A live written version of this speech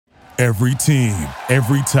Every team,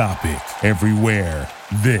 every topic, everywhere.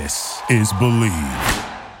 This is Believe.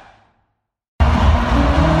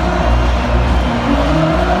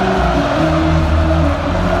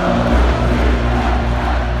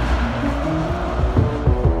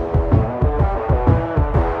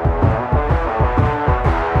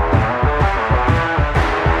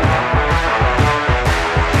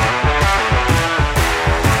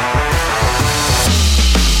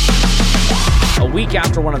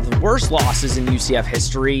 After one of the worst losses in UCF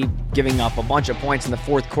history, giving up a bunch of points in the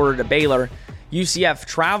fourth quarter to Baylor, UCF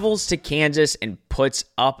travels to Kansas and puts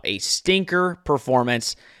up a stinker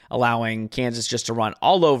performance, allowing Kansas just to run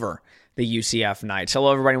all over the UCF Knights.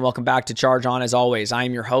 Hello, everybody, and welcome back to Charge On. As always, I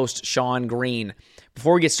am your host, Sean Green.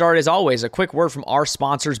 Before we get started, as always, a quick word from our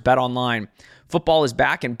sponsors, BetOnline. Football is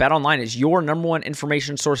back, and BetOnline is your number one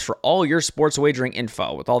information source for all your sports wagering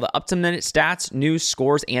info, with all the up-to-minute stats, news,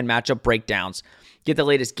 scores, and matchup breakdowns. Get the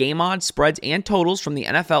latest game odds, spreads, and totals from the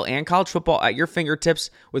NFL and college football at your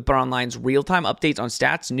fingertips with BetOnline's real-time updates on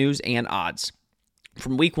stats, news, and odds.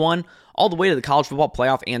 From Week 1 all the way to the college football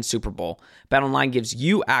playoff and Super Bowl, BetOnline gives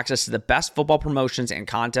you access to the best football promotions and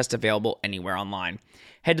contests available anywhere online.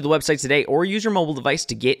 Head to the website today or use your mobile device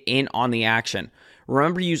to get in on the action.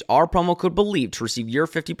 Remember to use our promo code BELIEVE to receive your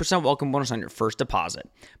 50% welcome bonus on your first deposit.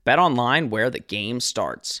 BetOnline, where the game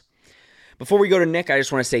starts. Before we go to Nick, I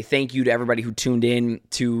just want to say thank you to everybody who tuned in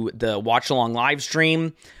to the watch-along live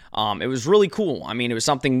stream. It was really cool. I mean, it was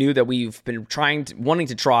something new that we've been wanting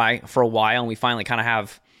to try for a while, and we finally kind of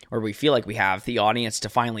have, or we feel like we have, the audience to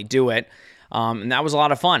finally do it. And that was a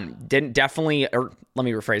lot of fun. Let me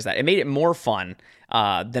rephrase that. It made it more fun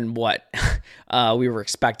than what we were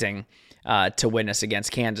expecting to witness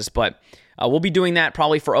against Kansas. But we'll be doing that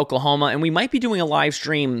probably for Oklahoma, and we might be doing a live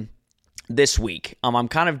stream this week. I'm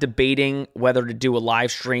kind of debating whether to do a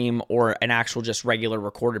live stream or an actual just regular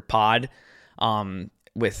recorded pod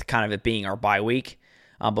with kind of it being our bye week.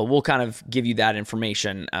 But we'll kind of give you that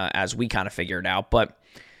information as we kind of figure it out. But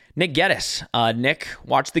Nick Geddes. Nick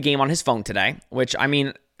watched the game on his phone today, which, I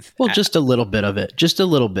mean... Well, just a little bit of it. I got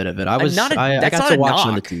to watch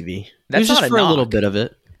on the TV. That's just for a little bit of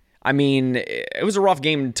it. I mean, it was a rough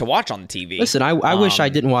game to watch on the TV. Listen, I wish I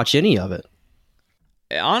didn't watch any of it.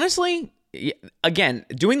 Honestly, again,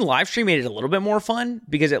 doing the live stream made it a little bit more fun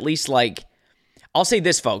because at least, like, I'll say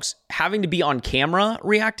this, folks, having to be on camera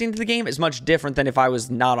reacting to the game is much different than if I was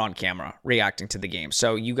not on camera reacting to the game.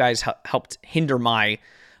 So you guys helped hinder my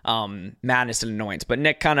madness and annoyance. But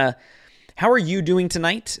Nick, how are you doing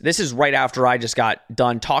tonight? This is right after I just got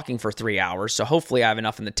done talking for 3 hours, so hopefully I have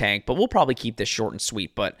enough in the tank, but we'll probably keep this short and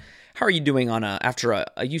sweet. But how are you doing after a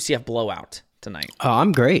UCF blowout tonight?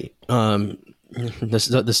 I'm great.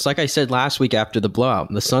 This, like I said last week after the blowout,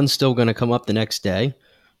 the sun's still going to come up the next day.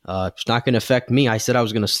 It's not going to affect me. I said I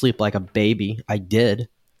was going to sleep like a baby. I did.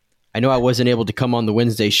 I know I wasn't able to come on the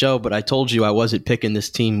Wednesday show, but I told you I wasn't picking this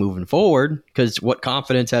team moving forward because what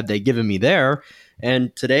confidence have they given me there?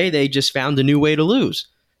 And today they just found a new way to lose.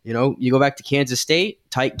 You know, you go back to Kansas State,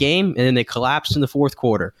 tight game, and then they collapsed in the fourth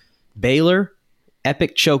quarter. Baylor,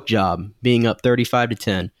 epic choke job, being up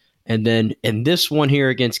 35-10. And then in this one here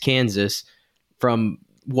against Kansas, from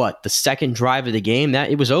the second drive of the game,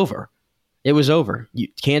 it was over. It was over.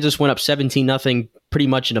 Kansas went up 17-0 pretty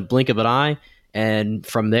much in a blink of an eye. And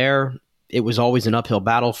from there, it was always an uphill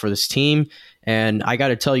battle for this team. And I got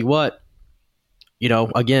to tell you what,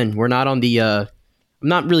 again, we're not on the I'm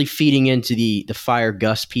not really feeding into the fire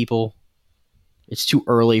Gus people. It's too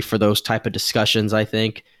early for those type of discussions, I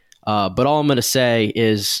think. But all I'm going to say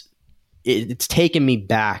is it's taken me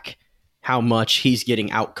back how much he's getting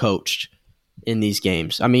outcoached in these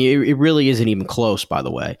games. I mean, it really isn't even close, by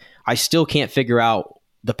the way. I still can't figure out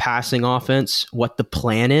the passing offense, what the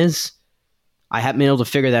plan is. I haven't been able to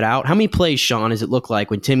figure that out. How many plays, Sean, does it look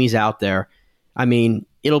like when Timmy's out there? I mean,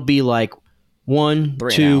 it'll be like 1,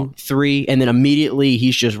 2, 3, and then immediately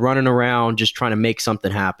he's just running around just trying to make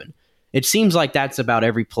something happen. It seems like that's about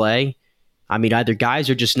every play. I mean, either guys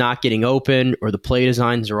are just not getting open or the play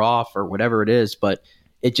designs are off or whatever it is, but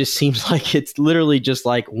it just seems like it's literally just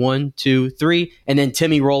like 1, 2, 3, and then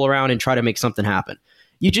Timmy roll around and try to make something happen.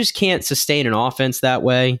 You just can't sustain an offense that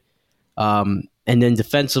way. And then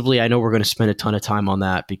defensively, I know we're going to spend a ton of time on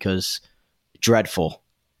that because dreadful,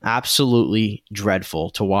 absolutely dreadful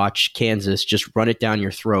to watch Kansas just run it down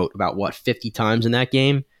your throat about 50 times in that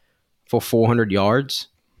game for 400 yards.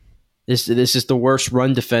 This is the worst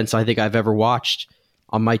run defense I think I've ever watched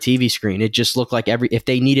on my TV screen. It just looked like if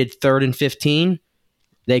they needed 3rd and 15,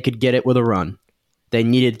 they could get it with a run. They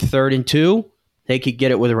needed 3rd and 2, they could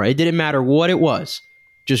get it with a run. It didn't matter what it was.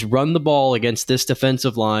 just run the ball against this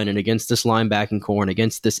defensive line and against this linebacking core and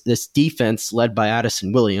against this defense led by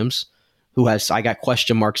Addison Williams, who I got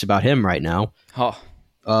question marks about him right now.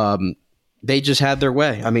 They just had their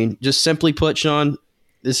way. I mean, just simply put, Sean,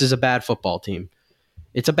 this is a bad football team.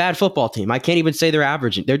 It's a bad football team. I can't even say they're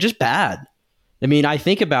averaging. They're just bad. I mean, I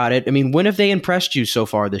think about it. I mean, when have they impressed you so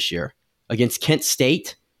far this year? Against Kent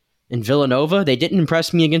State and Villanova? They didn't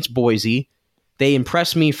impress me against Boise. They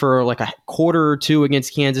impressed me for like a quarter or two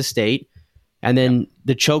against Kansas State. And then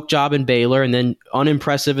the choke job in Baylor, and then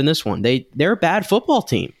unimpressive in this one. They're a bad football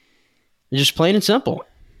team. They're just plain and simple.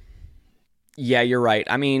 Yeah, you're right.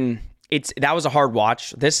 I mean, that was a hard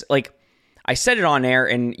watch. This, like, I said it on air,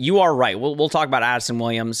 and you are right. We'll talk about Addison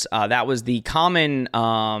Williams. That was the common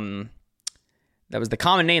name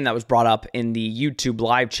that was brought up in the YouTube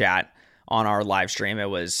live chat on our live stream. It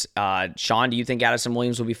was, Sean, do you think Addison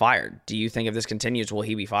Williams will be fired? Do you think if this continues, will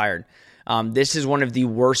he be fired? This is one of the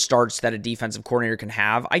worst starts that a defensive coordinator can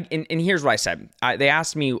have. And here's what I said. They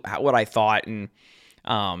asked me what I thought and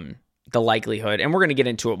the likelihood, and we're going to get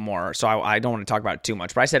into it more, so I don't want to talk about it too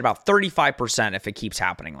much, but I said about 35% if it keeps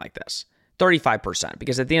happening like this. 35%,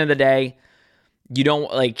 because at the end of the day, you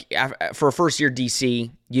don't, like, for a first-year DC,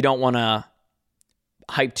 you don't want to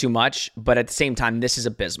hype too much, but at the same time, this is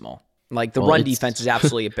abysmal. Like, the run defense is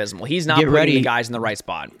absolutely abysmal. He's not putting the guys in the right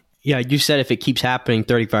spot. Yeah, you said if it keeps happening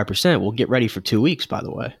 35%, we'll get ready for 2 weeks, by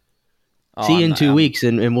the way. See you in 2 weeks,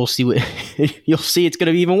 and we'll see what you'll see. It's going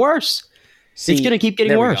to be even worse. It's going to keep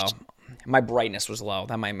getting worse. My brightness was low.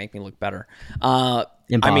 That might make me look better. Impossible.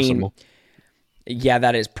 I mean, yeah,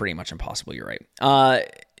 that is pretty much impossible. You're right.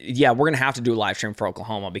 Yeah, we're going to have to do a live stream for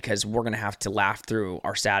Oklahoma because we're going to have to laugh through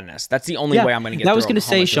our sadness. That's the only way I'm going to get through. I was going to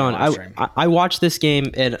say, Sean, I watched this game,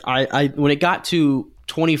 and I when it got to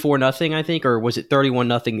 24-0, I think, or was it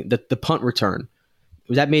 31-0, the punt return.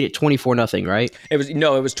 That made it 24-0, right? It was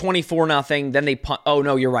 24-0. Then they punt. Oh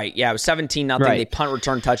no, you're right. Yeah, it was 17-0. Right. They punt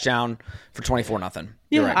return touchdown for 24-0.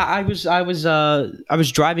 Yeah, right. I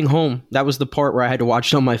was driving home. That was the part where I had to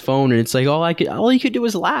watch it on my phone, and it's like all you could do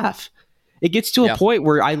was laugh. It gets to a point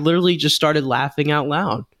where I literally just started laughing out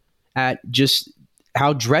loud at just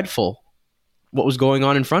how dreadful what was going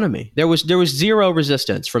on in front of me. There was zero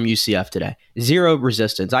resistance from UCF today. Zero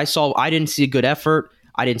resistance. I didn't see a good effort.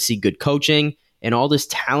 I didn't see good coaching. And all this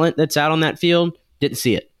talent that's out on that field, didn't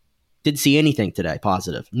see it. Didn't see anything today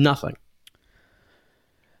positive. Nothing.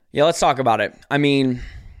 Yeah, let's talk about it. I mean,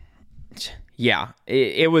 yeah,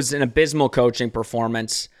 it was an abysmal coaching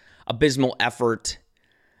performance, abysmal effort.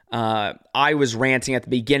 I was ranting at the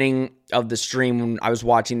beginning of the stream when I was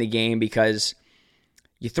watching the game because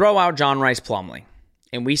you throw out John Rice Plumlee,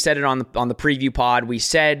 and we said it on the preview pod. We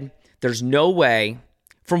said there's no way,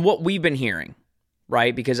 from what we've been hearing,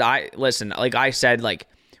 right? Because I said,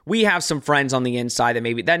 we have some friends on the inside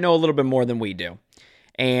that know a little bit more than we do.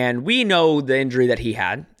 And we know the injury that he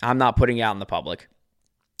had. I'm not putting it out in the public.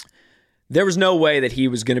 There was no way that he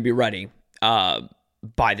was going to be ready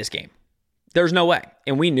by this game. There's no way.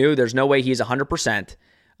 And we knew there's no way he's 100%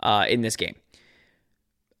 in this game.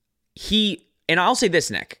 And I'll say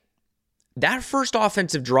this, Nick. That first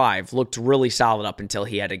offensive drive looked really solid up until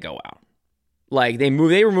he had to go out. Like, they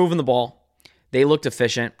were moving the ball. They looked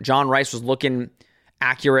efficient. John Rice was looking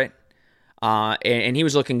accurate, and he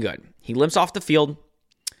was looking good. He limps off the field,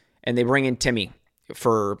 and they bring in Timmy.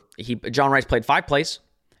 John Rice played 5 plays.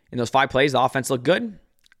 In those 5 plays, the offense looked good.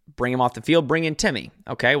 Bring him off the field, bring in Timmy.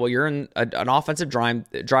 Okay, well, you're in an offensive drive.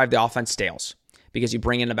 The offense stales because you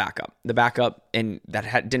bring in the backup. The backup, and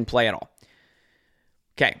that didn't play at all.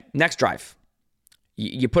 Okay, next drive.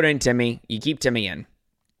 You put in Timmy. You keep Timmy in.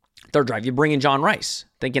 Third drive, you bring in John Rice,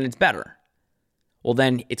 thinking it's better. Well,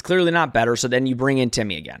 then it's clearly not better, so then you bring in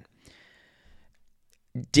Timmy again.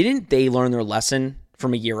 Didn't they learn their lesson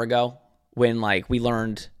from a year ago when, we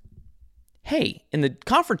learned, hey, in the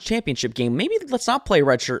conference championship game, maybe let's not play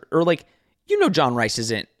redshirt, or, John Rice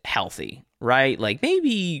isn't healthy, right?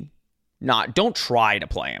 Maybe not. Don't try to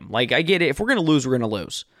play him. I get it. If we're going to lose, we're going to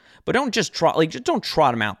lose. But don't just try, just don't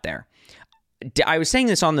trot him out there. I was saying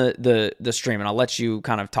this on the stream, and I'll let you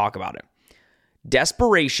kind of talk about it.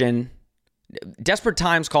 Desperate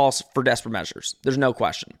times calls for desperate measures. There's no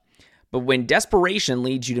question. But when desperation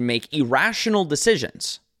leads you to make irrational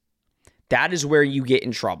decisions, that is where you get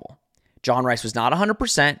in trouble. John Rice was not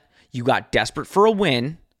 100%. You got desperate for a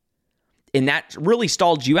win, and that really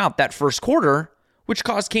stalled you out that first quarter, which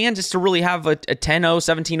caused Kansas to really have a 10-0,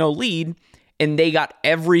 17-0 lead, and they got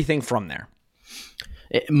everything from there.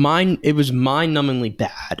 It was mind-numbingly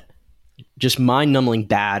bad. Just mind-numbingly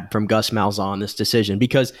bad from Gus Malzahn, this decision,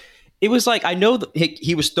 because it was I know that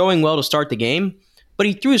he was throwing well to start the game, but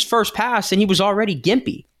he threw his first pass and he was already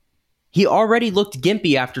gimpy. He already looked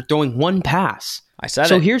gimpy after throwing one pass. I said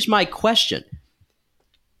so it. Here's my question.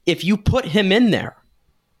 If you put him in there,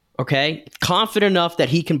 okay, confident enough that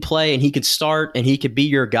he can play and he could start and he could be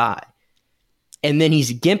your guy, and then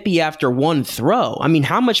he's gimpy after one throw, I mean,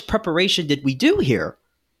 how much preparation did we do here?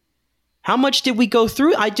 How much did we go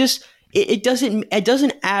through? It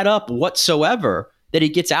doesn't add up whatsoever that he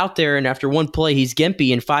gets out there and after one play he's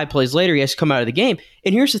gimpy and 5 plays later he has to come out of the game.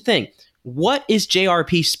 And here's the thing. What is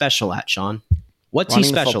JRP special at, Sean? What's he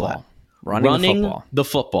special at? Running the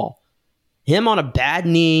football. Him on a bad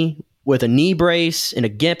knee with a knee brace and a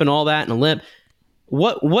gimp and all that and a limp.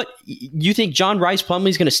 What you think John Rice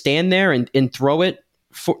Plumlee's going to stand there and throw it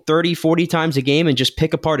 30, 40 times a game and just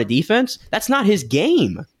pick apart a defense? That's not his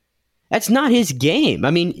game. That's not his game.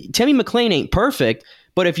 I mean, Timmy McClain ain't perfect,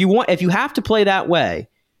 but if you have to play that way,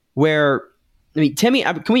 where Timmy,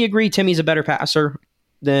 can we agree Timmy's a better passer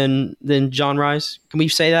than John Rice? Can we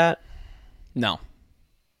say that? No.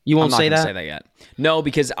 You won't say that? I'm not going to say that yet. No,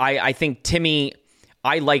 because I think Timmy,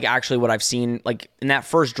 I like actually what I've seen. Like in that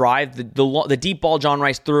first drive, the deep ball John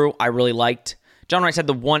Rice threw, I really liked. John Rice had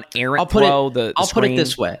the one errant throw. I'll put it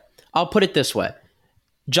this way.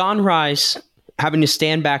 John Rice having to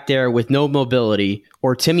stand back there with no mobility,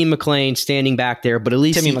 or Timmy McClain standing back there, but at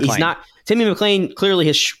least he's not. Timmy McClain clearly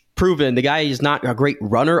has proven the guy is not a great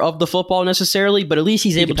runner of the football necessarily, but at least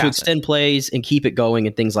he's able to extend plays and keep it going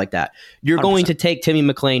and things like that. You're 100%. Going to take Timmy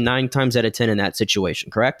McClain 9 times out of 10 in that situation,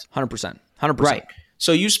 correct? 100%. Right.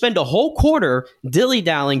 So you spend a whole quarter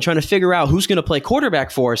dilly-dallying trying to figure out who's going to play quarterback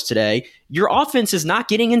for us today. Your offense is not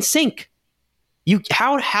getting in sync.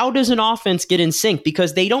 How does an offense get in sync?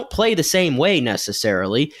 Because they don't play the same way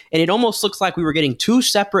necessarily, and it almost looks like we were getting 2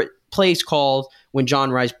 separate plays called when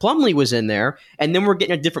John Rice Plumlee was in there, and then we're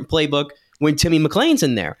getting a different playbook when Timmy McClain's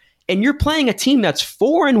in there. And you're playing a team that's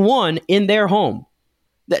 4-1 in their home.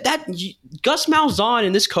 That Gus Malzahn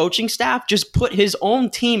and this coaching staff just put his own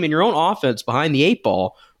team and your own offense behind the 8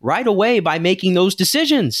 ball right away by making those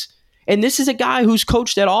decisions. And this is a guy who's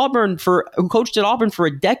coached at Auburn for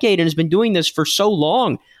a decade and has been doing this for so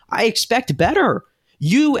long. I expect better.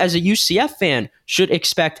 You, as a UCF fan, should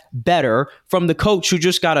expect better from the coach who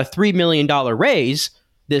just got a $3 million raise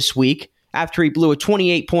this week after he blew a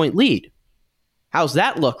 28-point lead. How's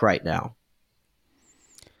that look right now?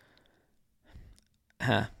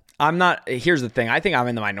 Here's the thing. I think I'm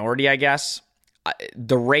in the minority, I guess.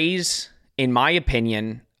 The raise, in my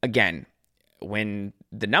opinion, again, when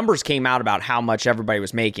the numbers came out about how much everybody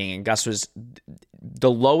was making, and Gus was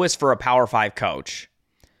the lowest for a Power 5 coach,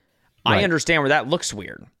 right. I understand where that looks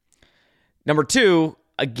weird. Number 2,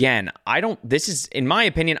 again, this is, in my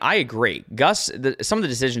opinion, I agree. Some of the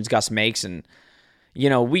decisions Gus makes, and,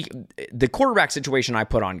 the quarterback situation I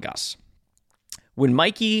put on Gus. When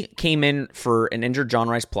Mikey came in for an injured John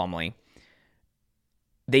Rice Plumlee,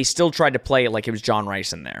 they still tried to play it like it was John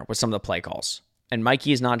Rice in there with some of the play calls. And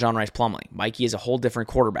Mikey is not John Rice Plumlee. Mikey is a whole different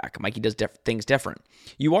quarterback. Mikey does things different.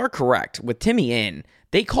 You are correct. With Timmy in,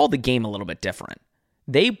 they call the game a little bit different.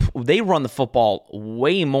 They run the football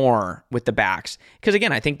way more with the backs. Because,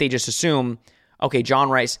 again, I think they just assume, okay, John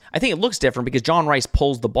Rice, I think it looks different because John Rice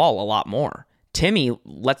pulls the ball a lot more. Timmy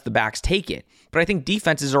lets the backs take it. But I think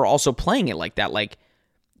defenses are also playing it like that. Like,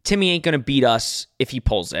 Timmy ain't going to beat us if he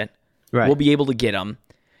pulls it. Right. We'll be able to get him.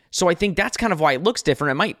 So I think that's kind of why it looks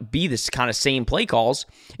different. It might be this kind of same play calls.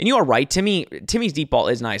 And you are right. Timmy's deep ball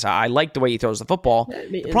is nice. I like the way he throws the football.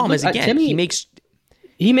 The problem is, again, Timmy, he makes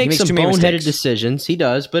some boneheaded decisions. He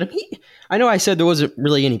does. But I know I said there wasn't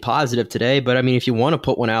really any positive today. But, I mean, if you want to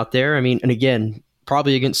put one out there, I mean, and again,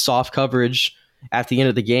 probably against soft coverage at the end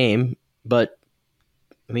of the game. But,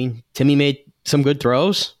 I mean, Timmy made some good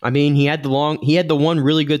throws. I mean, he had the one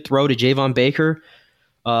really good throw to Javon Baker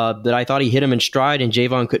that I thought he hit him in stride, and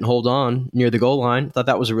Javon couldn't hold on near the goal line. I thought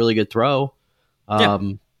that was a really good throw. I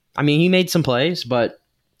mean, he made some plays, but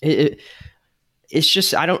it's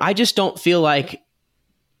just I just don't feel like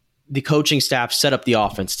the coaching staff set up the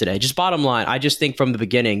offense today. Just bottom line, I just think from the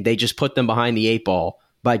beginning they just put them behind the 8 ball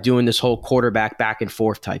by doing this whole quarterback back and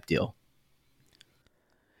forth type deal.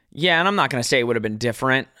 Yeah, and I'm not going to say it would have been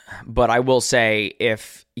different, but I will say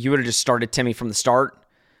if you would have just started Timmy from the start,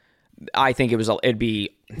 I think it'd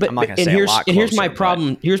be. But, I'm not going to say a lot closer. And here's my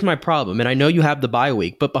problem. Here's my problem, and I know you have the bye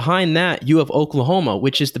week, but behind that you have Oklahoma,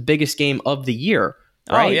 which is the biggest game of the year.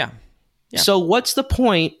 Right? Oh yeah. So what's the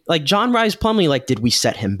point? Like John Rice Plumlee, like did we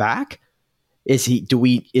set him back? Is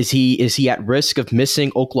he at risk of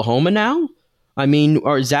missing Oklahoma now? I mean,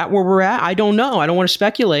 or is that where we're at? I don't know. I don't want to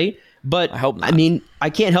speculate, but I hope not. I mean, I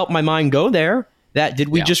can't help my mind go there Did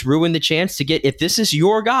we just ruin the chance to get, if this is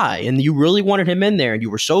your guy and you really wanted him in there and you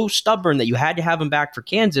were so stubborn that you had to have him back for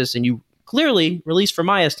Kansas and you clearly, at least for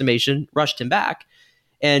my estimation, rushed him back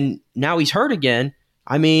and now he's hurt again.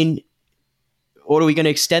 I mean, what are we going to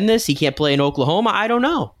extend this? He can't play in Oklahoma? I don't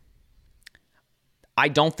know. I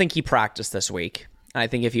don't think he practiced this week. I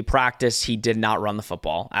think if he practiced, he did not run the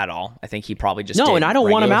football at all. I think he probably just and I don't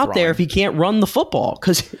want him out there if he can't run the football.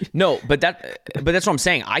 No, but that's what I'm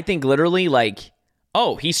saying. I think literally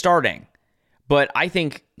he's starting. But I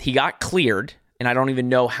think he got cleared, and I don't even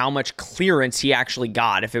know how much clearance he actually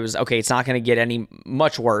got. If it was, okay, it's not going to get any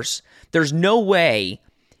much worse. There's no way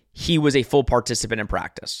he was a full participant in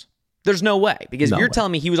practice. There's no way, because if you're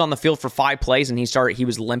telling me he was on the field for 5 plays and he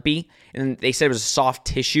was limpy, and they said it was a soft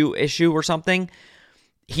tissue issue or something,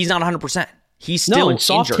 he's not 100%. He's still and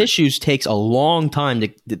soft injured. Tissues takes a long time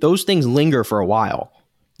those things linger for a while.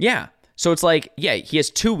 Yeah. So it's he has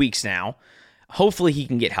 2 weeks now. Hopefully he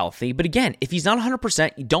can get healthy. But again, if he's not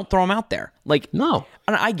 100%, you don't throw him out there. No.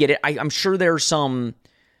 And I get it. I'm sure there's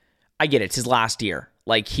I get it. It's his last year.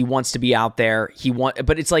 He wants to be out there.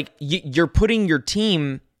 But it's you're putting your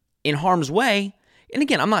team in harm's way. And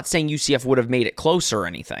again, I'm not saying UCF would have made it closer or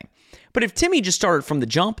anything. But if Timmy just started from the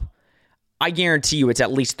jump, I guarantee you it's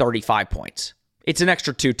at least 35 points. It's an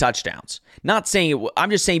extra 2 touchdowns. Not saying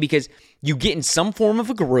I'm just saying because you get in some form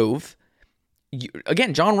of a groove.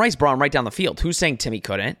 Again, John Rice brought him right down the field. Who's saying Timmy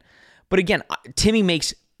couldn't? But again, Timmy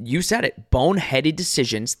makes, you said it, boneheaded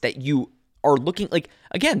decisions that you are looking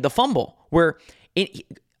again, the fumble, where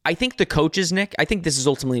I think the coaches, Nick, I think this is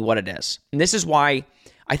ultimately what it is. And this is why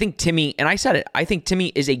I think Timmy, and I said it, I think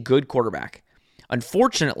Timmy is a good quarterback.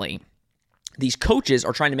 Unfortunately, these coaches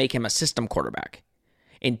are trying to make him a system quarterback.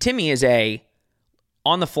 And Timmy is a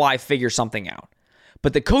on-the-fly figure something out.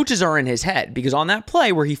 But the coaches are in his head, because on that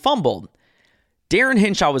play where he fumbled, Darren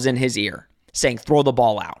Hinshaw was in his ear saying, throw the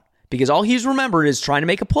ball out. Because all he's remembered is trying to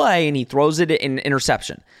make a play, and he throws it in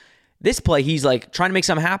interception. This play, he's trying to make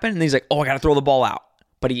something happen, and he's I got to throw the ball out.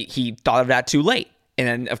 But he thought of that too late. And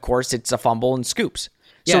then, of course, it's a fumble and scoops.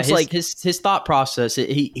 So it's his thought process,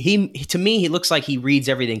 he to me, he looks like he reads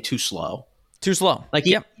everything too slow. Too slow.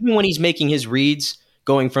 Even when he's making his reads,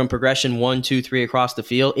 going from progression 1, 2, 3 across the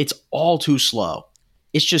field, it's all too slow.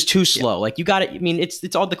 It's just too slow. You got to,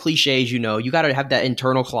 it's all the cliches, you got to have that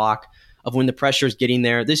internal clock of when the pressure is getting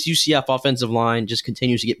there. This UCF offensive line just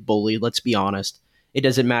continues to get bullied. Let's be honest. It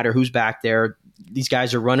doesn't matter who's back there. These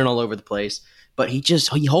guys are running all over the place, but he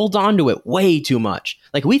holds on to it way too much.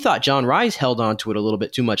 We thought John Rice held on to it a little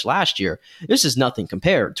bit too much last year. This is nothing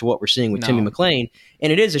compared to what we're seeing with Timmy McClain.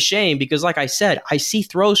 And it is a shame because, like I said, I see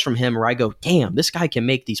throws from him where I go, damn, this guy can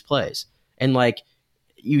make these plays. And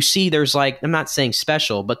you see there's I'm not saying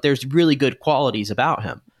special, but there's really good qualities about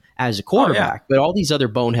him as a quarterback. But all these other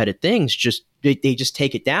boneheaded things they just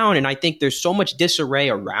take it down. And I think there's so much disarray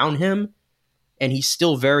around him, and he's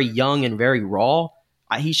still very young and very raw.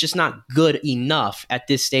 He's just not good enough at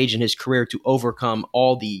this stage in his career to overcome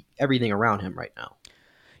everything around him right now.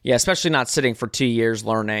 Yeah, especially not sitting for 2 years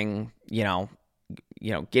learning,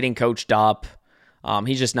 getting coached up.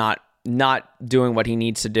 He's just not doing what he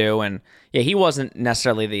needs to do. And yeah, he wasn't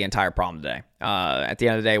necessarily the entire problem today. At the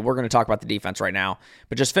end of the day, we're going to talk about the defense right now.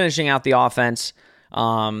 But just finishing out the offense,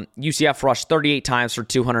 UCF rushed 38 times for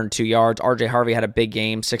 202 yards. RJ Harvey had a big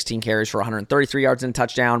game, 16 carries for 133 yards and a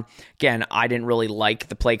touchdown. Again, I didn't really like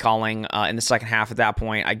the play calling in the second half at that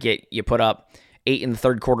point. I get you put up 8 in the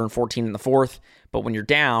third quarter and 14 in the fourth, but when you're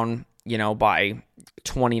down, by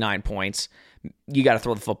 29 points, you got to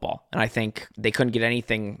throw the football. And I think they couldn't get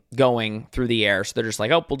anything going through the air. So they're just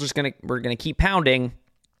we're going to keep pounding.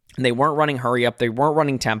 And they weren't running hurry up. They weren't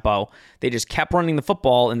running tempo. They just kept running the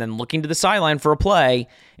football and then looking to the sideline for a play.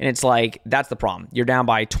 And it's that's the problem. You're down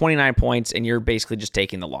by 29 points and you're basically just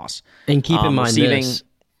taking the loss. And keep in mind this.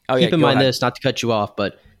 Keep in mind this, not to cut you off,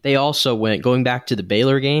 but they also going back to the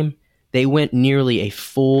Baylor game, they went nearly a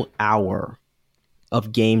full hour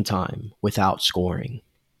of game time without scoring.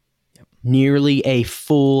 Yep. Nearly a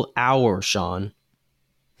full hour, Sean.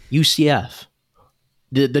 UCF,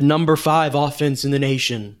 the number 5 offense in the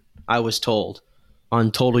nation, I was told,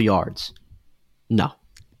 on total yards. No.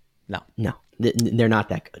 They're not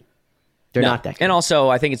that good. They're not that good. And also,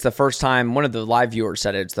 I think it's the first time, one of the live viewers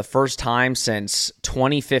said it's the first time since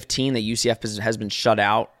 2015 that UCF has been shut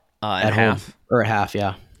out at half. Or at half,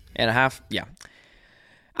 yeah. At a half, yeah.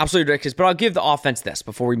 Absolutely ridiculous. But I'll give the offense this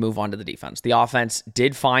before we move on to the defense. The offense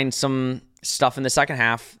did find some stuff in the second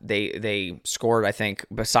half. They scored, I think,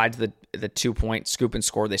 besides the 2-point scoop and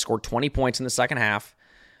score, they scored 20 points in the second half.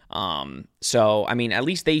 So, at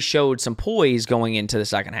least they showed some poise going into the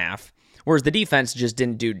second half, whereas the defense just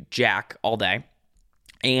didn't do jack all day.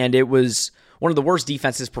 And it was one of the worst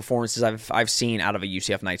defensive performances I've seen out of a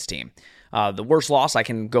UCF Knights team. The worst loss, I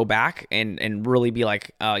can go back and really be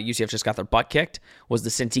like, UCF just got their butt kicked, was the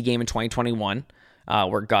Cincy game in 2021,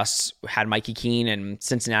 where Gus had Mikey Keene and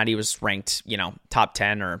Cincinnati was ranked, top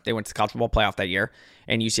 10, or they went to the college football playoff that year,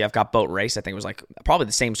 and UCF got boat raced. I think it was like probably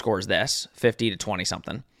the same score as this, 50-20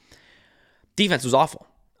 something. Defense was awful.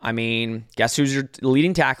 I mean, guess who's your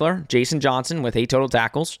leading tackler? Jason Johnson with 8 total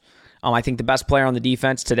tackles. I think the best player on the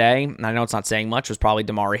defense today, and I know it's not saying much, was probably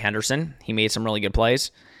Damari Henderson. He made some really good plays.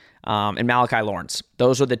 And Malachi Lawrence.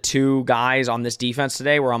 Those are the 2 guys on this defense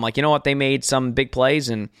today where I'm like, you know what? They made some big plays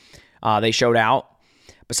and they showed out.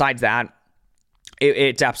 Besides that,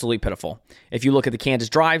 it's absolutely pitiful. If you look at the Kansas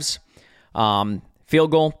drives,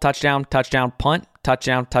 field goal, touchdown, touchdown, punt,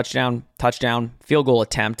 touchdown, touchdown, touchdown, field goal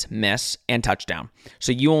attempt, miss, and touchdown.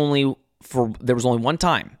 So there was only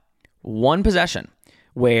one possession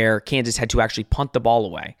where Kansas had to actually punt the ball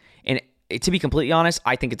away. And to be completely honest,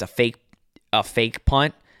 I think it's a fake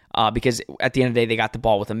punt because at the end of the day, they got the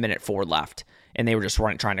ball with 1:04 left, and they were just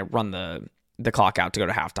trying to run the clock out to go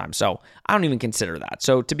to halftime. So I don't even consider that.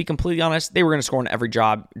 So to be completely honest, they were going to score on every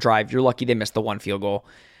drive. You're lucky they missed the 1 field goal.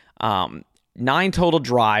 9 total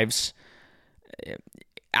drives.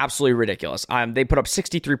 Absolutely ridiculous. They put up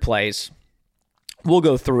 63 plays. We'll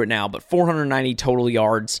go through it now, but 490 total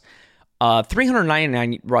yards,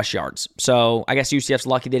 399 rush yards. So I guess UCF's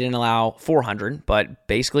lucky they didn't allow 400, but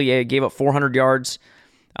basically it gave up 400 yards.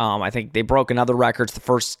 I think they broke another record. It's the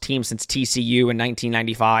first team since TCU in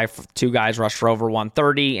 1995. 2 guys rushed for over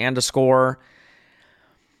 130 and a score.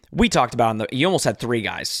 We talked about you almost had 3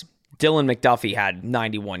 guys. Dylan McDuffie had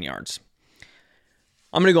 91 yards.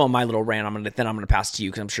 I'm going to go on my little rant. Then I'm going to pass it to you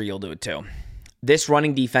because I'm sure you'll do it too. This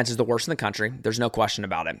running defense is the worst in the country. There's no question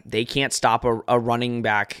about it. They can't stop a running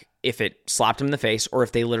back if it slapped him in the face or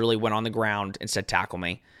if they literally went on the ground and said, tackle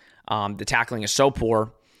me. The tackling is so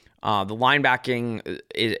poor. The linebacking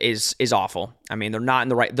is awful. I mean,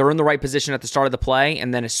 they're in the right position at the start of the play,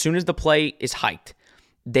 and then as soon as the play is hiked,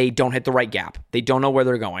 they don't hit the right gap. They don't know where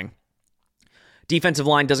they're going. Defensive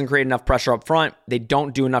line doesn't create enough pressure up front. They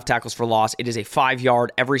don't do enough tackles for loss. It is a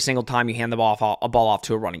 5-yard every single time you hand the ball off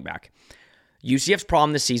to a running back. UCF's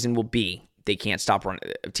problem this season will be they can't stop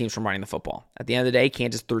teams from running the football. At the end of the day,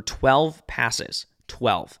 Kansas threw 12 passes.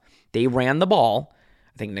 12. They ran the ball.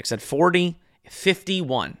 I think Nick said 40.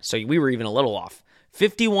 51. So we were even a little off.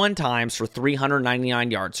 51 times for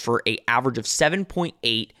 399 yards for an average of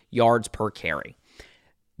 7.8 yards per carry.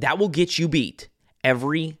 That will get you beat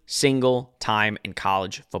every single time in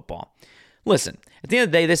college football. Listen, at the end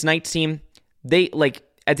of the day, this Knights team, at the end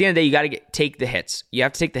of the day, you got to take the hits. You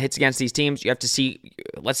have to take the hits against these teams. You have to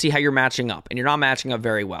let's see how you're matching up. And you're not matching up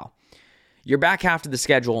very well. Your back half of the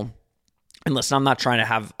schedule, and listen, I'm not trying to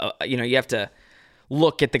have, you have to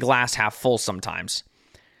look at the glass half full sometimes.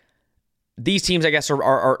 These teams, I guess,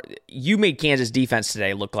 are you made Kansas defense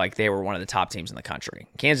today look like they were one of the top teams in the country.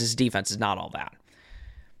 Kansas defense is not all that.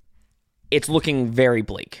 It's looking very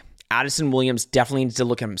bleak. Addison Williams definitely needs to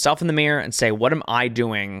look at himself in the mirror and say, what am I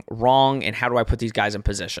doing wrong, and how do I put these guys in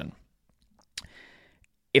position?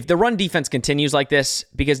 If the run defense continues like this,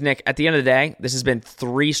 because, Nick, at the end of the day, this has been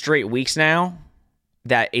 3 straight weeks now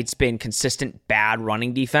that it's been consistent bad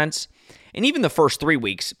running defense. And even the first 3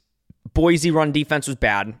 weeks, Boise run defense was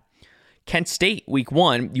bad. Kent State, week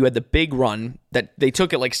 1, you had the big run that they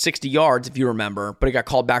took it like 60 yards, if you remember, but it got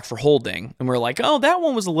called back for holding. And we're like, oh, that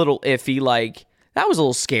one was a little iffy. Like, that was a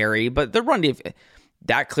little scary. But the run defense,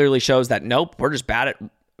 that clearly shows that, nope, we're just bad at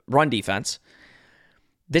run defense.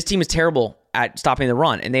 This team is terrible at stopping the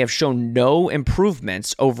run, and they have shown no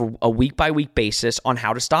improvements over a week-by-week basis on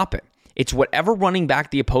how to stop it. It's whatever running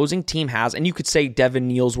back the opposing team has, and you could say Devin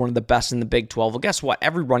Neal's one of the best in the Big 12. Well, guess what?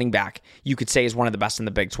 Every running back you could say is one of the best in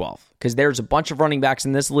the Big 12 because there's a bunch of running backs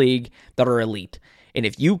in this league that are elite. And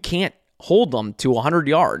if you can't hold them to 100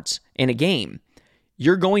 yards in a game,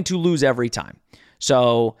 you're going to lose every time.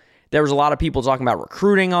 So there was a lot of people talking about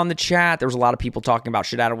recruiting on the chat. There was a lot of people talking about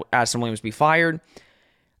should Addison Williams be fired.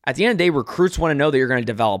 At the end of the day, recruits want to know that you're going to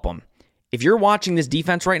develop them. If you're watching this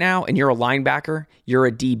defense right now and you're a linebacker, you're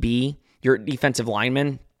a DB, you're a defensive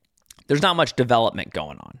lineman, there's not much development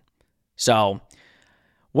going on. So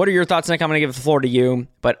what are your thoughts, Nick? I'm going to give the floor to you.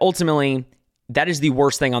 But ultimately, that is the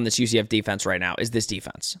worst thing on this UCF defense right now is this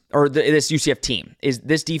defense. Or this UCF team.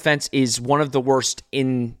 This defense is one of the worst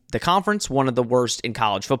in the conference, one of the worst in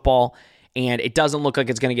college football. And it doesn't look like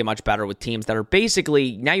it's going to get much better with teams that are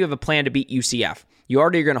basically, now you have a plan to beat UCF. You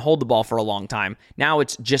already are going to hold the ball for a long time. Now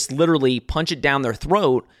it's just literally punch it down their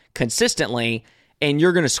throat consistently, and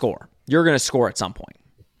you're going to score. You're going to score at some point.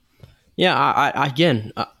 Yeah,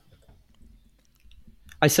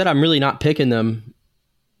 I said I'm really not picking them,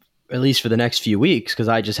 at least for the next few weeks, because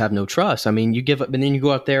I just have no trust. I mean, you give up, and then you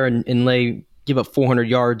go out there and give up 400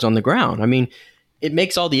 yards on the ground. I mean, it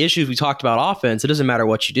makes all the issues we talked about offense. It doesn't matter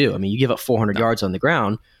what you do. I mean, you give up 400 yards on the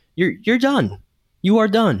ground, you're done. You are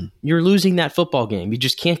done. You're losing that football game. You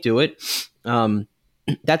just can't do it.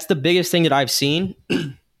 That's the biggest thing that I've seen.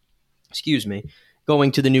 Excuse me.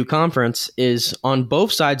 Going to the new conference is on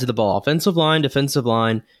both sides of the ball, offensive line, defensive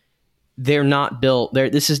line. They're not built.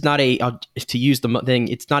 This is not to use the thing.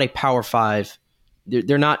 It's not a Power 5.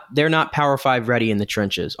 They're not Power 5 ready in the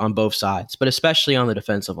trenches on both sides, but especially on the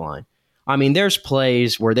defensive line. I mean, there's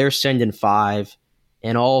plays where they're sending 5,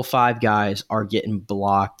 and all 5 guys are getting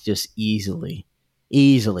blocked just easily.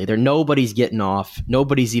 Nobody's getting off.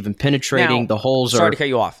 Nobody's even penetrating. The holes Sorry to cut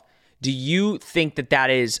you off. Do you think that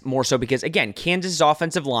is more so because, again, Kansas'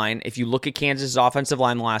 offensive line, if you look at Kansas' offensive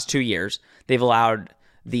line the last 2 years, they've allowed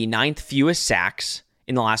the 9th fewest sacks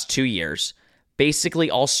in the last 2 years, basically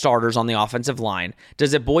all starters on the offensive line.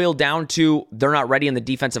 Does it boil down to they're not ready in the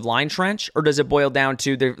defensive line trench, or does it boil down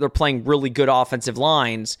to they're playing really good offensive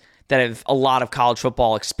lines that have a lot of college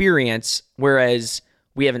football experience, whereas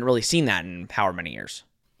we haven't really seen that in however many years?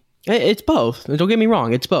 It's both. Don't get me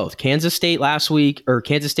wrong. It's both. Kansas State last week, or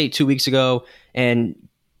Kansas State 2 weeks ago, and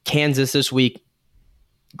Kansas this week,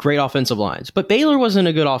 great offensive lines. But Baylor wasn't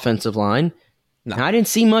a good offensive line. No. I didn't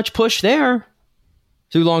see much push there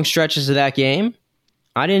through long stretches of that game.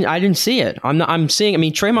 I didn't see it. I'm seeing. I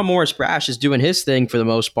mean, Tremont Morris-Brash is doing his thing for the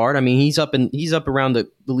most part. I mean, he's up around the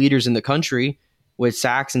leaders in the country with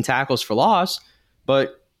sacks and tackles for loss,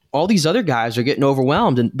 but all these other guys are getting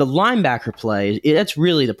overwhelmed, and the linebacker play, that's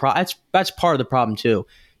really the problem. That's part of the problem too.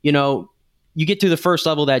 You know, you get to the first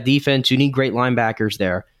level of that defense, you need great linebackers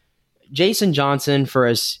there. Jason Johnson, for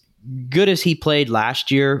as good as he played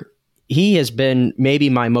last year, he has been maybe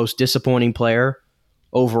my most disappointing player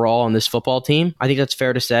overall on this football team. I think that's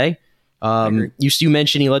fair to say. You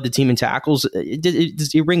mentioned he led the team in tackles.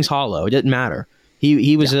 It rings hollow. It didn't matter.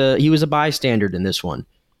 He was a bystander in this one.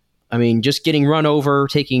 I mean, just getting run over,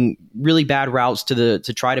 taking really bad routes to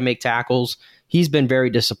try to make tackles. He's been very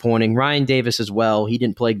disappointing. Ryan Davis as well. He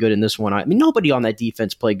didn't play good in this one. I mean, nobody on that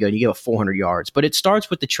defense played good. You give up 400 yards, but it starts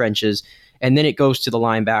with the trenches, and then it goes to the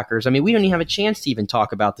linebackers. I mean, we don't even have a chance to even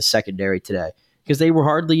talk about the secondary today because they were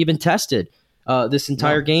hardly even tested this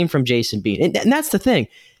entire game from Jason Bean. And that's the thing.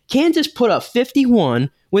 Kansas put up 51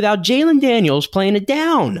 without Jalen Daniels playing it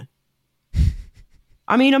down.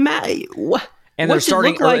 I mean, what? And they're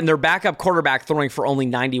starting, and their backup quarterback throwing for only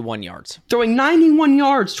 91 yards. Throwing 91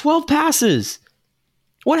 yards, 12 passes.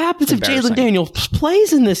 What happens if Jalen Daniels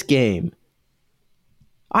plays in this game?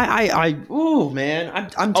 Oh man,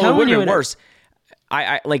 I'm telling you, it would be worse.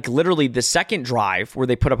 I like literally the second drive where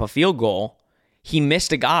they put up a field goal, he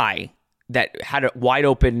missed a guy that had a wide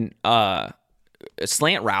open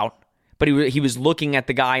slant route, but he was looking at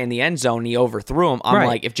the guy in the end zone and he overthrew him. I'm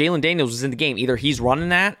like, if Jalen Daniels was in the game, either he's running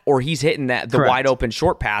that or he's hitting the wide open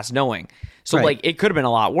short pass knowing. So like it could have been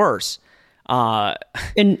a lot worse.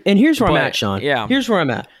 And here's where I'm at, Sean. Yeah. Here's where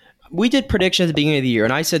I'm at. We did predictions at the beginning of the year,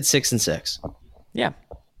 and I said 6-6. Yeah.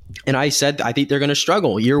 And I said I think they're going to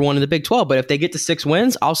struggle year one in the Big 12. But if they get to 6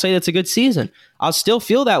 wins, I'll say that's a good season. I'll still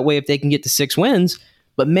feel that way if they can get to 6 wins.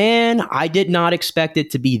 But man, I did not expect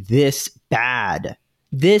it to be this bad.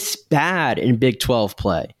 This bad in Big 12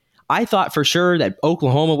 play. I thought for sure that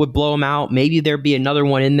Oklahoma would blow them out. Maybe there'd be another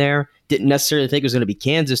one in there. Didn't necessarily think it was going to be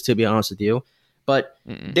Kansas, to be honest with you. But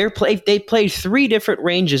they played 3 different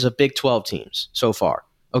ranges of Big 12 teams so far.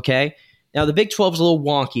 Okay? Now, the Big 12 is a little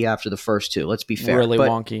wonky after the first 2. Let's be fair. Really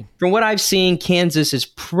wonky. From what I've seen, Kansas is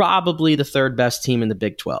probably the 3rd best team in the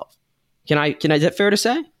Big 12. Is that fair to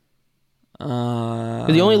say?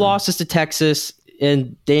 The only loss is to Texas,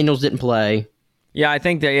 and Daniels didn't play. Yeah, I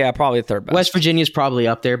think that probably the 3rd best. West Virginia's probably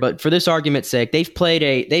up there, but for this argument's sake, they've played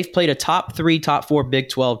a top 3, top 4 Big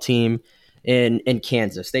 12 team in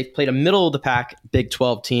Kansas. They've played a middle of the pack Big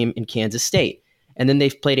 12 team in Kansas State, and then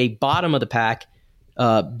they've played a bottom of the pack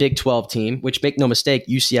Big 12 team, which, make no mistake,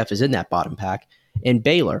 UCF is in that bottom pack, in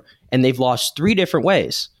Baylor, and they've lost 3 different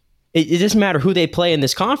ways. It doesn't matter who they play in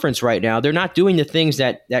this conference right now. They're not doing the things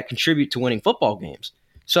that contribute to winning football games.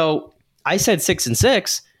 So I said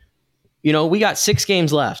 6-6. You know, we got 6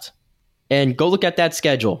 games left. And go look at that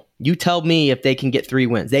schedule. You tell me if they can get 3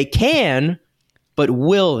 wins. They can, but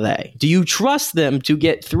will they? Do you trust them to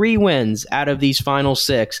get 3 wins out of these final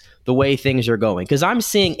 6 the way things are going? Because I'm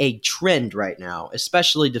seeing a trend right now,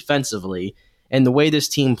 especially defensively, and the way this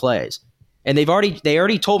team plays. And they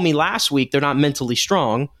already told me last week they're not mentally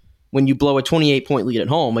strong when you blow a 28-point lead at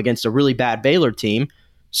home against a really bad Baylor team.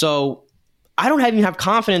 So I don't even have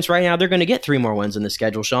confidence right now they're going to get 3 more wins in the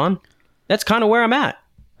schedule, Sean. That's kind of where I'm at.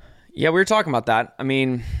 Yeah, we were talking about that. I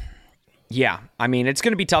mean, it's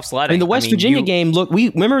going to be tough sledding. The West Virginia game, look, we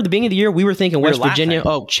remember at the beginning of the year, we were thinking West Virginia,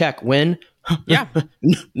 check, win. Yeah.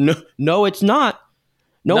 No, it's not.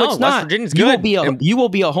 No, it's not. West Virginia's good. You will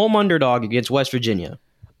be a home underdog against West Virginia.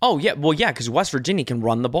 Oh, yeah. Well, yeah, because West Virginia can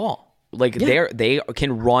run the ball. They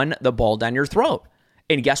can run the ball down your throat.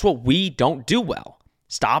 And guess what? We don't do well.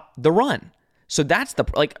 Stop the run. So that's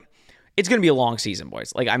it's going to be a long season,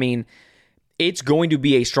 boys. It's going to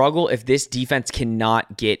be a struggle if this defense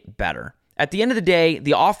cannot get better. At the end of the day,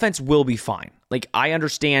 the offense will be fine. I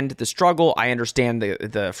understand the struggle. I understand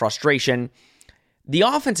the frustration. The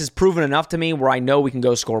offense has proven enough to me where I know we can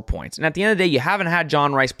go score points. And at the end of the day, you haven't had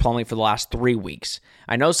John Rice Plumlee for the last 3 weeks.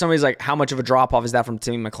 I know somebody's like, how much of a drop-off is that from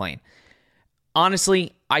Timmy McClain?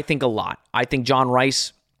 Honestly, I think a lot. I think John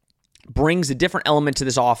Rice brings a different element to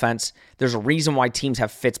this offense. There's a reason why teams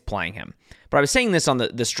have Fitz playing him. But I was saying this on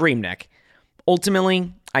the stream, Nick.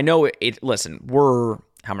 Ultimately, I know listen, we're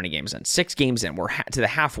how many games in? 6 games in. We're to the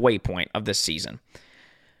halfway point of this season.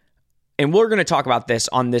 And we're going to talk about this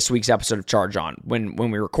on this week's episode of Charge On when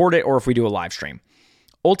we record it or if we do a live stream.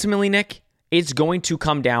 Ultimately, Nick, it's going to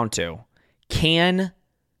come down to, can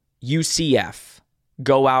UCF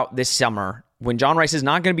go out this summer when John Rice is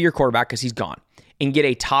not going to be your quarterback because he's gone and get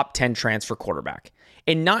a top 10 transfer quarterback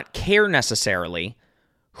and not care necessarily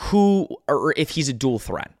who or if he's a dual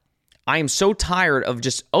threat. I am so tired of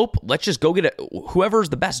let's just go get whoever's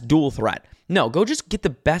the best dual threat. No, go just get the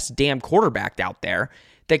best damn quarterback out there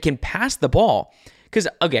that can pass the ball. Because,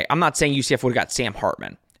 okay, I'm not saying UCF would have got Sam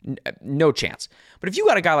Hartman. No chance. But if you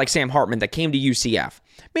got a guy like Sam Hartman that came to UCF,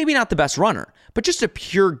 maybe not the best runner, but just a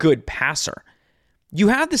pure good passer, you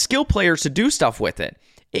have the skill players to do stuff with it.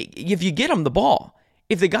 If you get him the ball.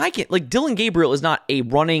 If the guy can, Dylan Gabriel is not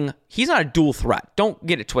he's not a dual threat. Don't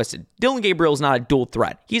get it twisted. Dylan Gabriel is not a dual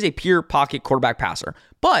threat. He's a pure pocket quarterback passer.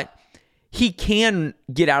 But he can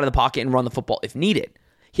get out of the pocket and run the football if needed.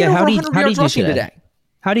 He had over 100 yards rushing today.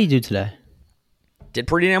 How do you do today? Did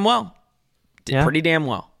pretty damn well. Pretty damn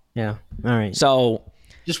well. Yeah. All right. So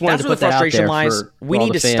just wanted to put that out there for we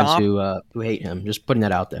need to stop who hate him. Just putting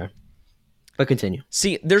that out there. But continue.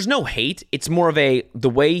 See, there's no hate. It's more of the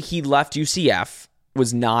way he left UCF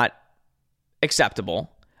was not acceptable.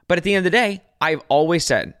 But at the end of the day, I've always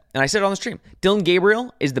said, and I said it on the stream, Dylan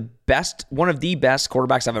Gabriel is one of the best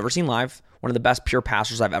quarterbacks I've ever seen live, one of the best pure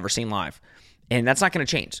passers I've ever seen live. And that's not going to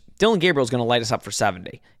change. Dylan Gabriel is going to light us up for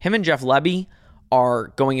 70. Him and Jeff Lebby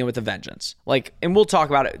are going in with a vengeance. And we'll talk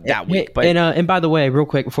about it that week. But and by the way, real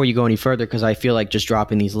quick before you go any further, because I feel like just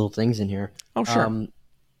dropping these little things in here. Oh, sure.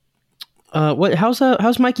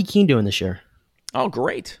 How's Mikey Keene doing this year? Oh,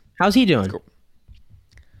 great. How's he doing?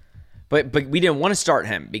 But we didn't want to start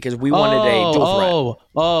him because we wanted a dual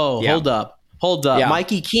threat. Yeah. Hold up. Yeah.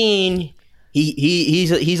 Mikey Keene,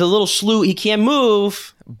 he's a little slew. He can't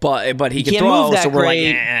move, but he can can't throw. Move that so we're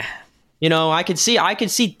great. I could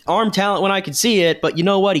see arm talent when I could see it, but you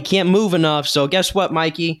know what? He can't move enough. So guess what,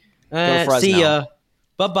 Mikey? See ya.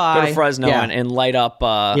 Bye-bye. Go to Fresno and light up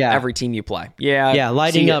every team you play. Yeah,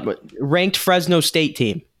 lighting up ranked Fresno State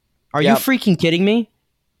team. Are you freaking kidding me?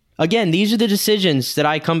 Again, these are the decisions that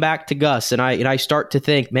I come back to Gus and I start to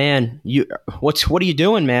think, man, what are you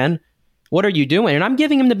doing, man? What are you doing? And I'm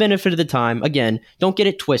giving him the benefit of the time. Again, don't get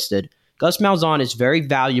it twisted. Gus Malzahn is very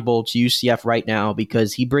valuable to UCF right now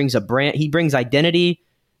because he brings identity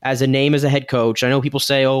as a name as a head coach. I know people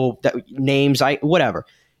say, whatever.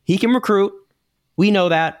 He can recruit. We know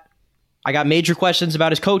that. I got major questions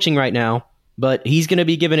about his coaching right now, but he's going to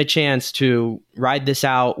be given a chance to ride this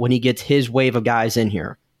out when he gets his wave of guys in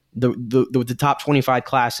here. The top 25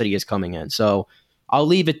 class that he is coming in. So I'll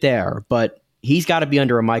leave it there, but he's got to be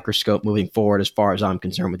under a microscope moving forward as far as I'm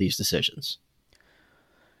concerned with these decisions.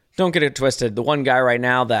 Don't get it twisted. The one guy right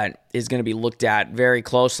now that is going to be looked at very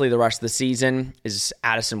closely the rest of the season is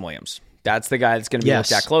Addison Williams. That's the guy that's going to be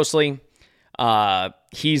looked at closely.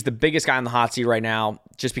 He's the biggest guy on the hot seat right now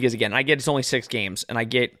just because, again, I get it's only 6 games, and I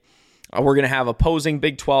get we're going to have opposing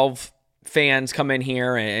Big 12 fans come in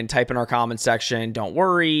here and type in our comment section, don't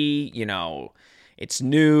worry, it's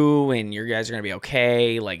new and your guys are going to be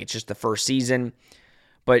okay. It's just the first season.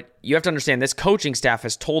 But you have to understand this coaching staff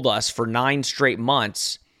has told us for 9 straight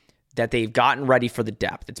months that they've gotten ready for the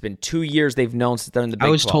depth. It's been 2 years they've known since they're in the Big 12.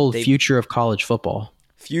 I was told future of college football.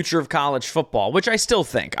 Future of college football, which I still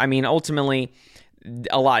think. I mean, ultimately,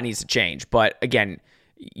 a lot needs to change. But again,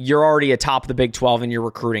 you're already atop the Big 12 in your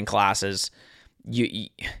recruiting classes.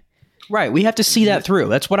 Right. We have to see that through.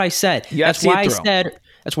 That's what I said. That's why I said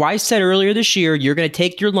That's why I said earlier this year, you're going to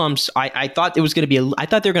take your lumps. I thought it was going to be, I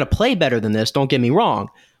thought they were going to play better than this. Don't get me wrong.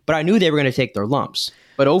 But I knew they were going to take their lumps.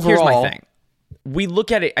 But overall, here's my thing. We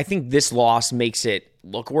look at it, I think this loss makes it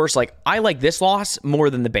look worse. Like, I like this loss more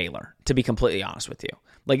than the Baylor, to be completely honest with you.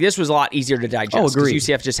 Like, this was a lot easier to digest because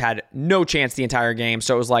UCF just had no chance the entire game.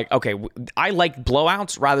 So it was like, okay, I like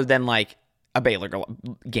blowouts rather than like a Baylor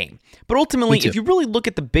game. But ultimately, if you really look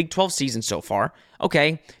at the Big 12 season so far,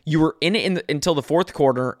 okay, you were in it until the fourth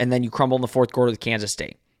quarter, and then you crumbled in the fourth quarter with Kansas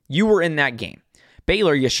State. You were in that game.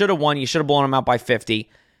 Baylor, you should have won. You should have blown them out by 50.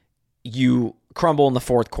 You crumble in the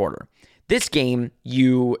fourth quarter. This game,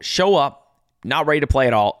 you show up, not ready to play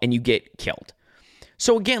at all, and you get killed.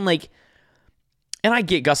 So again, like, and I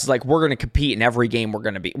get Gus is like, we're going to compete in every game we're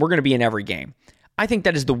going to be in every game. I think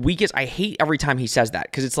that is the weakest. I hate every time he says that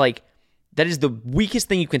because it's like, that is the weakest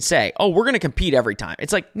thing you can say. Oh, we're going to compete every time.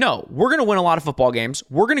 It's like, no, we're going to win a lot of football games.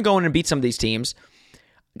 We're going to go in and beat some of these teams.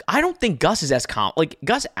 I don't think Gus is as like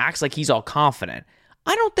Gus acts like he's all confident.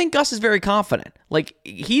 I don't think Gus is very confident. Like,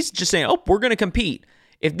 he's just saying, oh, we're going to compete.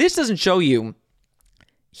 If this doesn't show you,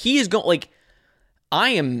 he is going, like,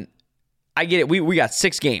 I get it. We got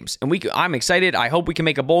 6 games, and I'm excited. I hope we can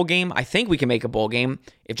make a bowl game. I think we can make a bowl game.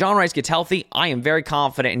 If John Rice gets healthy, I am very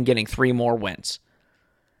confident in getting 3 more wins.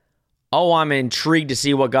 Oh, I'm intrigued to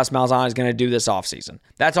see what Gus Malzahn is going to do this offseason.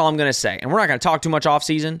 That's all I'm going to say. And we're not going to talk too much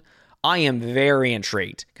offseason. I am very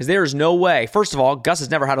intrigued because there is no way. First of all, Gus has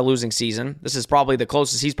never had a losing season. This is probably the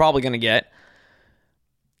closest he's probably going to get.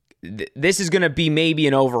 This is going to be maybe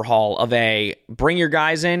an overhaul of a bring your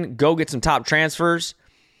guys in, go get some top transfers.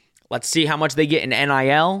 Let's see how much they get in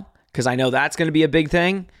NIL because I know that's going to be a big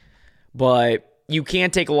thing. But you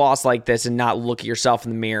can't take a loss like this and not look at yourself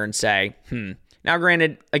in the mirror and say, Now,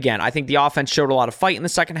 granted, again, I think the offense showed a lot of fight in the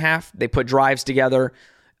second half. They put drives together.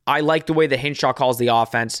 I like the way that Hinshaw calls the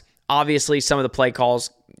offense. Obviously, some of the play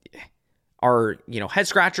calls are, head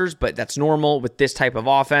scratchers, but that's normal with this type of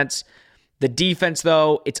offense. The defense,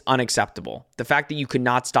 though, it's unacceptable. The fact that you could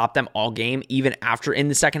not stop them all game, even after in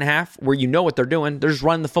the second half, where you know what they're doing, they're just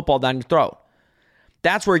running the football down your throat.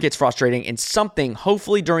 That's where it gets frustrating. And something,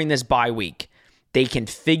 hopefully during this bye week, they can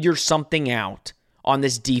figure something out on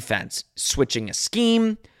this defense, switching a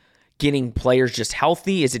scheme, getting players just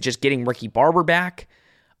healthy. Is it just getting Ricky Barber back?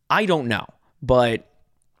 I don't know, but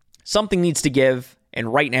something needs to give.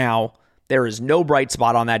 And right now, there is no bright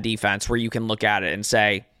spot on that defense where you can look at it and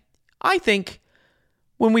say, I think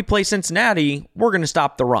when we play Cincinnati, we're going to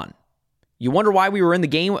stop the run. You wonder why we were in the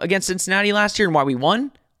game against Cincinnati last year and why we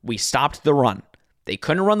won? We stopped the run. They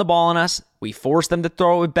couldn't run the ball on us. We forced them to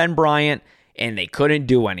throw it with Ben Bryant, and they couldn't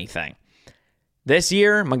do anything. This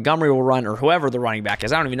year, Montgomery will run, or whoever the running back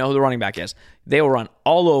is. I don't even know who the running back is. They will run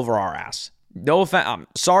all over our ass. No offense. I'm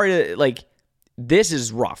sorry this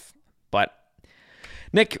is rough. But,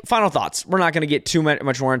 Nick, final thoughts. We're not going to get too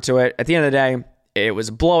much more into it. At the end of the day, it was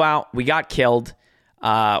a blowout. We got killed.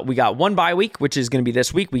 We got one bye week, which is going to be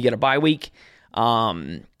this week. We get a bye week.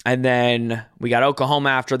 And then we got Oklahoma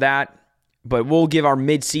after that. But we'll give our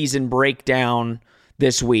midseason breakdown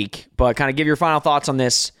this week. But kind of give your final thoughts on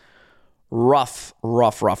this rough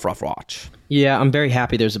watch. Yeah, I'm very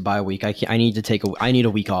happy there's a bye week. I need a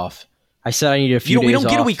week off. I said I need a few days off. We don't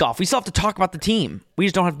get a week off. We still have to talk about the team. We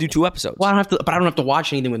just don't have to do 2 episodes. Well, I don't have to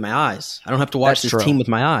watch anything with my eyes. I don't have to watch this team with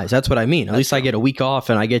my eyes. That's what I mean. At least I get a week off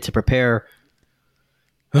and I get to prepare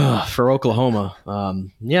for Oklahoma.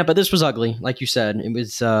 But this was ugly. Like you said, it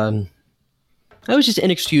was just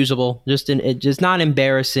inexcusable. Just not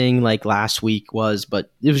embarrassing like last week was,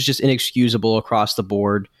 but it was just inexcusable across the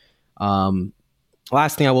board.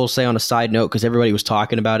 Last thing I will say on a side note, because everybody was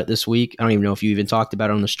talking about it this week. I don't even know if you even talked about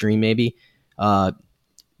it on the stream, maybe. But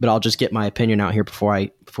I'll just get my opinion out here before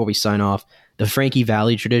we sign off. The Frankie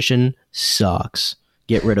Valli tradition sucks.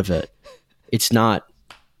 Get rid of it. It's not.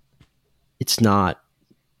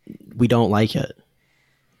 We don't like it.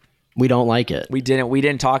 We don't like it. We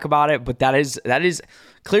didn't talk about it, but that is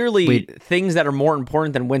clearly things that are more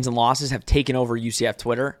important than wins and losses have taken over UCF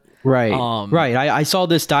Twitter. Right. Right. I saw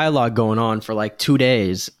this dialogue going on for like 2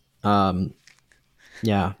 days.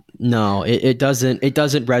 Yeah. No, it doesn't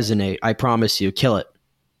resonate. I promise you. Kill it.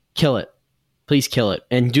 Please kill it.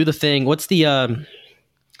 And do the thing. What's the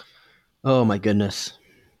oh my goodness.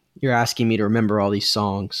 You're asking me to remember all these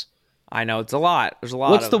songs. I know it's a lot. There's a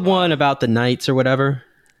lot. What's the one about the Knights or whatever?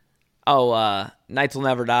 Oh, Knights Will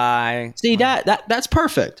Never Die. See that's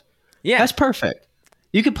perfect. Yeah. That's perfect.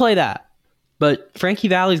 You could play that. But Frankie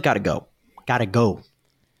Valli's got to go. Got to go.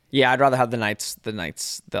 Yeah, I'd rather have the Knights,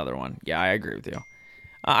 the other one. Yeah, I agree with you.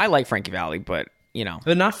 I like Frankie Valli, but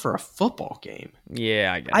But not for a football game.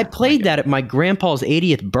 Yeah, I played that at my grandpa's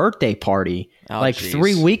 80th birthday party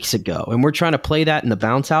 3 weeks ago, and we're trying to play that in the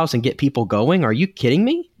bounce house and get people going. Are you kidding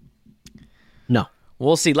me? No.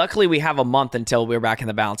 We'll see. Luckily, we have a month until we're back in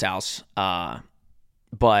the bounce house.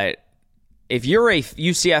 But if you're a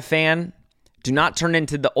UCF fan, do not turn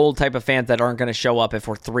into the old type of fans that aren't going to show up if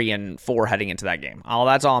we're 3-4 heading into that game.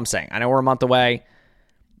 That's all I'm saying. I know we're a month away.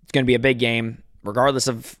 It's going to be a big game. Regardless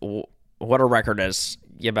of what our record is,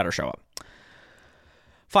 you better show up.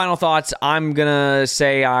 Final thoughts. I'm going to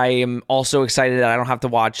say I am also excited that I don't have to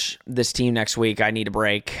watch this team next week. I need a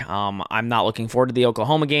break. I'm not looking forward to the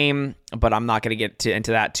Oklahoma game, but I'm not going to get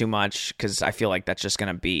into that too much because I feel like that's just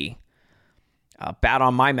going to be bad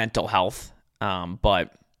on my mental health.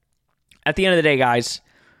 But at the end of the day, guys,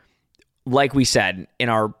 like we said in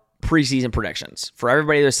our preseason predictions, for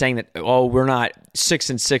everybody that's saying that, we're not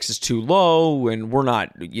 6-6 is too low and we're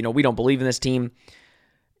not, we don't believe in this team.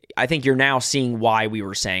 I think you're now seeing why we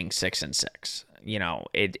were saying 6-6.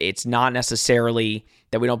 It's not necessarily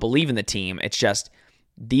that we don't believe in the team. It's just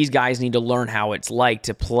these guys need to learn how it's like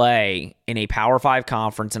to play in a Power 5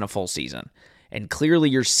 conference in a full season. And clearly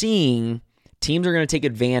you're seeing teams are going to take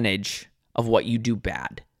advantage of what you do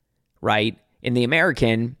bad, right? In the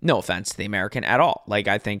American, no offense to the American at all.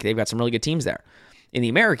 I think they've got some really good teams there. In the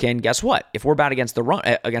American, guess what? If we're bad against the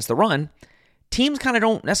run, teams kind of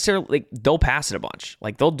don't necessarily they'll pass it a bunch.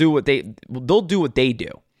 They'll do what they do.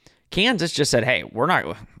 Kansas just said, "Hey, we're not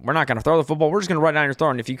going to throw the football. We're just going to run down your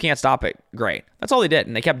throat. And if you can't stop it, great." That's all they did,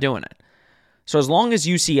 and they kept doing it. So as long as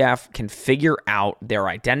UCF can figure out their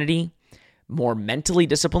identity, more mentally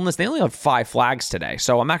disciplined, they only had 5 flags today,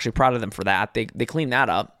 so I'm actually proud of them for that. They cleaned that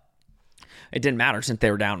up. It didn't matter since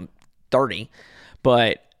they were down 30.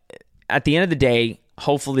 But at the end of the day,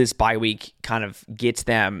 hopefully this bye week kind of gets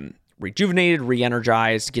them rejuvenated,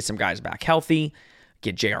 re-energized, get some guys back healthy,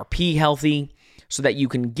 get JRP healthy, so that you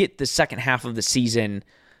can get the second half of the season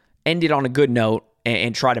ended on a good note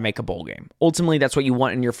and try to make a bowl game. Ultimately, that's what you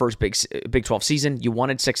want in your first Big 12 season. You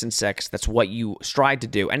wanted 6-6. That's what you strive to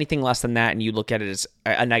do. Anything less than that, and you look at it as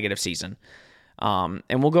a negative season. And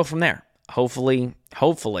we'll go from there. Hopefully.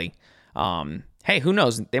 Hey, who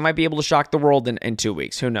knows? They might be able to shock the world in 2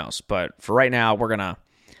 weeks. Who knows? But for right now, we're going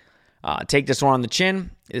to take this one on the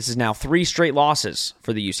chin. This is now 3 straight losses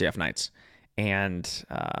for the UCF Knights. And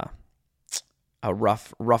a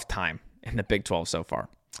rough time in the Big 12 so far.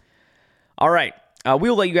 All right. We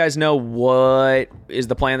will let you guys know what is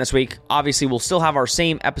the plan this week. Obviously, we'll still have our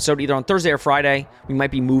same episode either on Thursday or Friday. We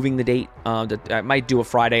might be moving the date. I might do a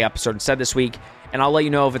Friday episode instead this week. And I'll let you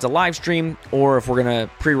know if it's a live stream or if we're going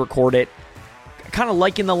to pre-record it. Kind of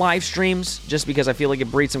liking the live streams just because I feel like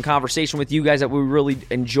it breeds some conversation with you guys that we really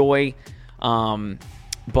enjoy.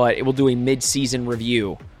 But it will do a mid-season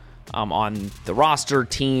review on the roster,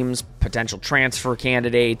 teams, potential transfer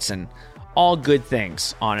candidates, and all good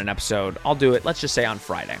things on an episode. I'll do it, let's just say on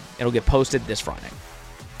Friday. It'll get posted this Friday.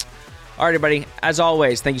 All right, everybody. As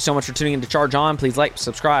always, thank you so much for tuning in to Charge On. Please like,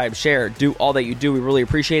 subscribe, share, do all that you do. We really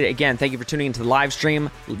appreciate it. Again, thank you for tuning into the live stream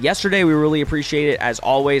yesterday. We really appreciate it, as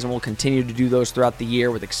always, and we'll continue to do those throughout the year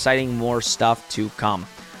with exciting more stuff to come.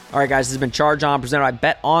 All right, guys, this has been Charge On, presented by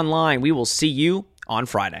Bet Online. We will see you on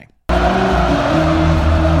Friday.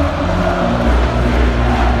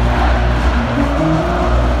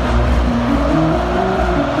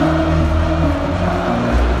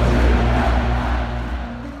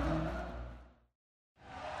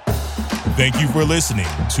 Thank you for listening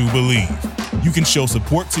to Believe. You can show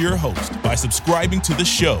support to your host by subscribing to the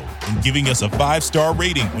show and giving us a 5-star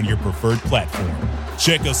rating on your preferred platform.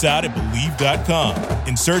 Check us out at Believe.com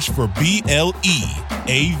and search for BLEAV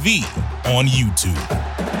on YouTube.